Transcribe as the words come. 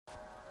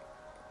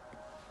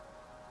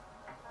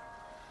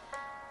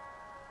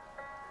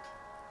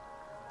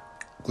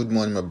Good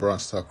morning, my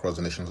brothers across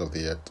the nations of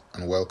the earth,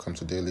 and welcome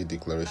to Daily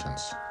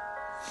Declarations.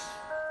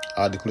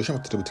 Our declaration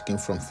for today will be taken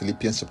from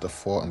Philippians chapter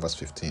 4 and verse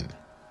 15,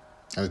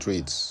 and it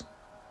reads,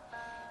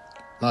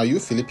 Now you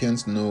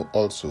Philippians know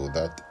also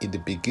that in the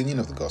beginning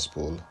of the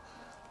gospel,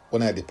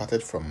 when I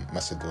departed from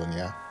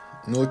Macedonia,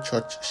 no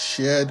church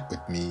shared with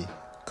me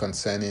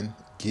concerning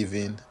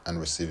giving and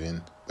receiving,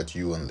 but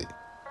you only.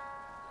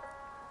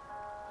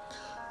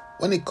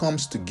 When it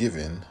comes to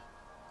giving,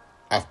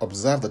 I've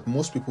observed that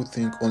most people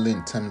think only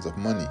in terms of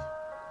money.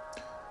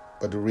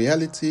 But the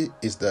reality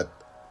is that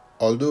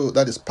although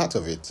that is part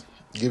of it,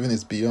 giving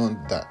is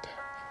beyond that,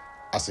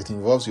 as it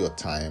involves your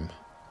time,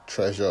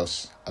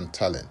 treasures, and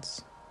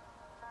talents.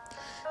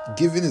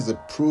 Giving is a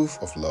proof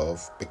of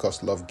love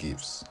because love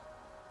gives.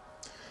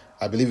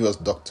 I believe it was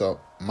Dr.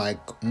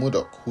 Mike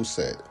Murdock who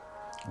said,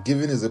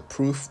 giving is a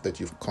proof that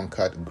you've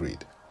conquered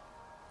greed.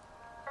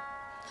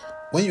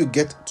 When you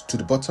get to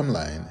the bottom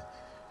line,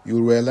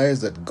 you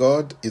realize that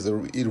God is a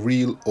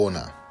real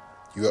owner.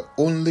 You are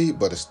only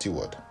but a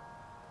steward.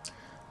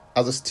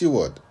 As a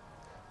steward,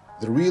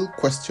 the real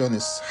question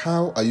is,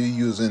 how are you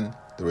using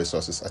the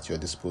resources at your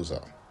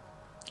disposal?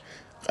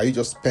 Are you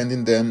just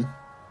spending them,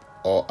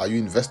 or are you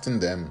investing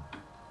them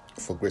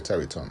for greater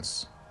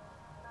returns?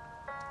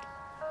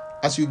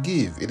 As you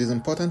give, it is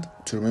important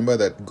to remember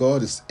that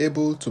God is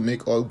able to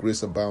make all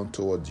grace abound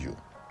toward you.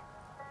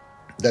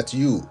 That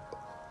you,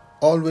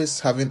 always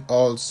having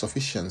all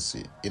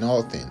sufficiency in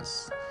all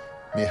things,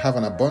 may have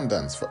an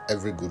abundance for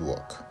every good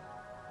work.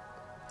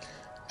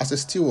 As a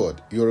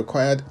steward, you are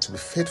required to be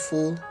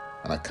faithful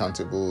and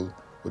accountable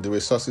with the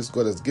resources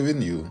God has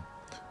given you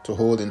to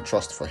hold in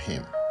trust for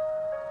Him.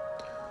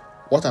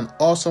 What an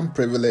awesome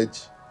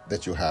privilege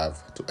that you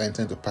have to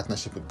enter into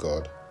partnership with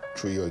God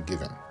through your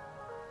giving.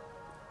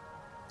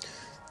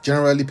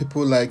 Generally,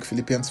 people like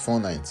Philippians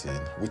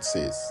 4:19, which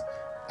says,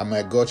 And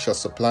my God shall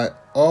supply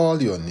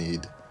all your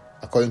need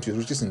according to His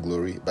riches in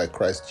glory by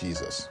Christ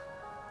Jesus.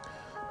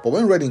 But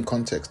when read in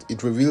context,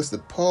 it reveals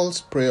that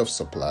Paul's prayer of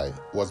supply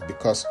was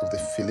because of the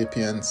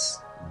Philippians'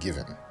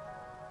 giving.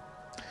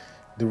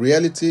 The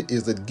reality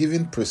is that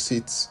giving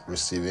precedes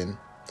receiving,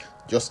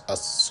 just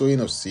as sowing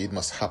of seed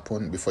must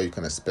happen before you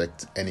can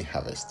expect any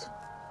harvest.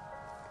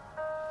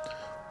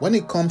 When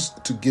it comes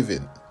to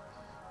giving,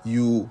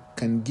 you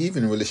can give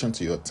in relation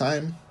to your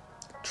time,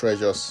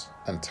 treasures,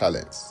 and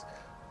talents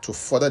to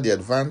further the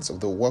advance of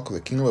the work of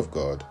the kingdom of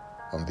God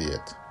on the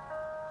earth.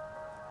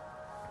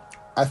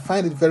 I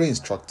find it very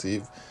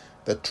instructive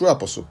that through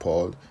Apostle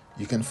Paul,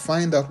 you can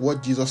find out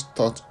what Jesus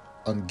taught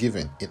on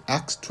giving in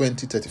Acts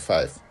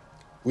 20:35,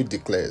 which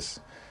declares,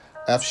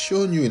 I have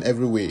shown you in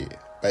every way,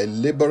 by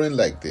laboring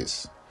like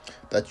this,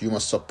 that you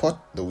must support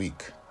the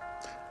weak,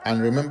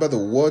 and remember the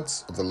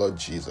words of the Lord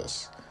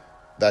Jesus,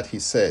 that He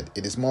said,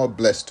 it is more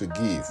blessed to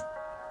give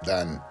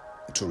than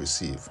to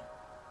receive.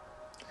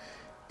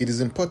 It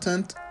is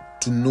important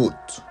to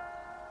note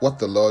what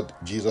the Lord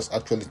Jesus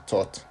actually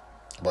taught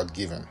about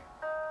giving.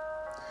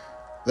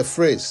 The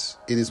phrase,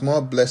 it is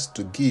more blessed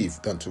to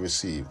give than to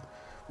receive,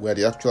 were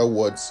the actual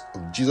words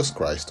of Jesus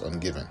Christ on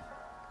giving.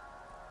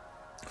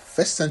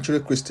 First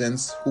century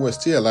Christians who were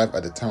still alive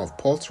at the time of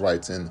Paul's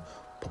writing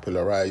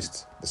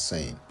popularized the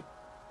saying.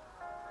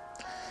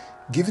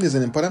 Giving is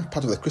an important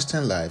part of the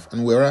Christian life,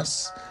 and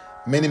whereas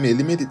many may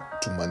limit it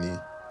to money,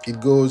 it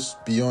goes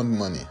beyond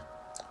money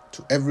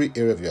to every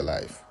area of your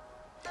life.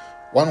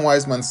 One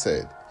wise man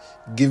said,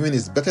 giving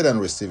is better than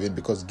receiving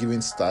because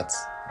giving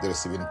starts the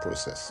receiving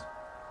process.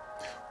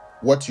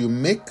 What you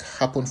make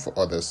happen for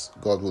others,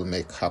 God will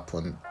make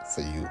happen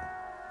for you.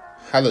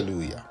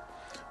 Hallelujah.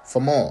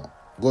 For more,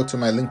 go to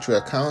my Linktree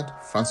account,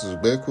 Francis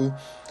Ubeku,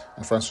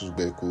 and Francis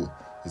Ubeku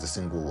is a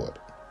single word.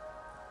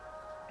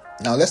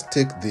 Now let's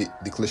take the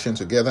declaration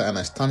together, and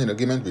I stand in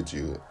agreement with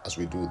you as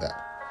we do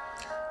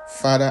that.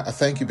 Father, I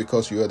thank you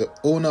because you are the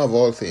owner of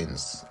all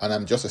things, and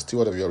I'm just a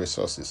steward of your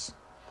resources.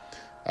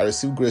 I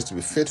receive grace to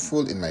be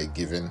faithful in my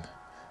giving,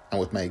 and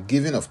with my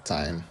giving of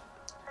time,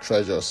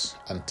 treasures,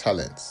 and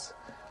talents,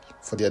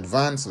 for the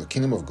advance of the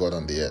kingdom of God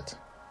on the earth.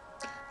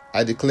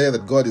 I declare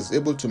that God is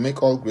able to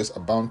make all grace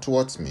abound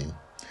towards me,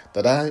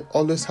 that I,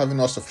 always having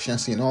all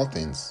sufficiency in all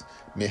things,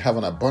 may have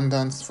an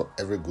abundance for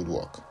every good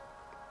work.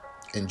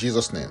 In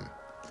Jesus' name,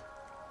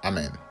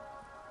 Amen.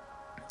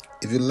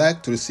 If you'd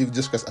like to receive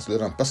Jesus Christ as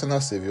Lord and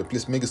personal Savior,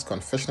 please make this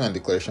confession and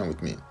declaration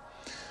with me.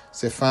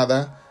 Say,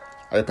 Father,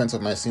 I repent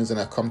of my sins and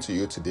I come to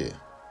you today.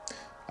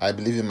 I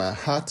believe in my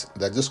heart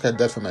that Jesus Christ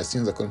died for my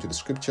sins according to the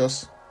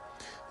scriptures.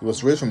 He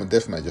was raised from the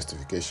dead for my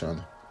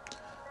justification.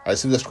 I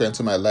receive Jesus Christ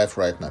into my life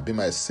right now. Be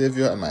my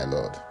Savior and my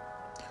Lord.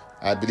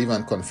 I believe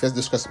and confess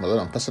Jesus Christ as my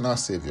Lord and personal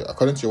Savior.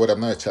 According to your word,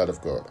 I'm now a child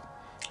of God.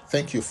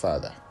 Thank you,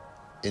 Father.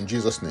 In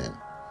Jesus' name,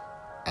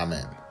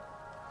 Amen.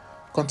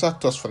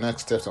 Contact us for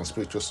next steps and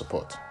spiritual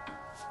support.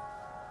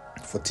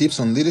 For tips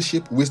on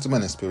leadership, wisdom,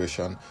 and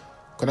inspiration,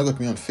 connect with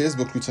me on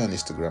Facebook, Twitter, and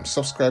Instagram.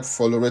 Subscribe,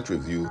 follow, rate,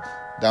 review,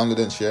 download,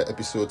 and share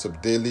episodes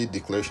of Daily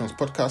Declarations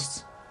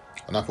podcasts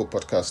on Apple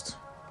Podcasts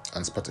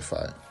and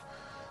Spotify.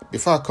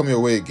 Before I come your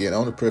way again, I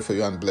want to pray for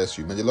you and bless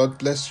you. May the Lord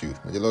bless you.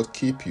 May the Lord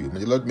keep you. May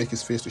the Lord make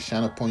his face to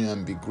shine upon you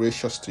and be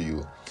gracious to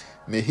you.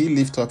 May he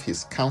lift up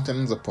his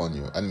countenance upon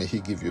you and may he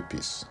give you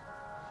peace.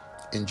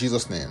 In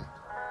Jesus' name,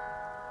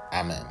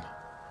 amen.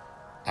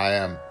 I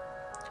am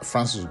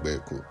Francis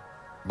Ubeku.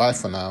 Bye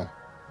for now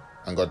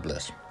and God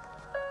bless.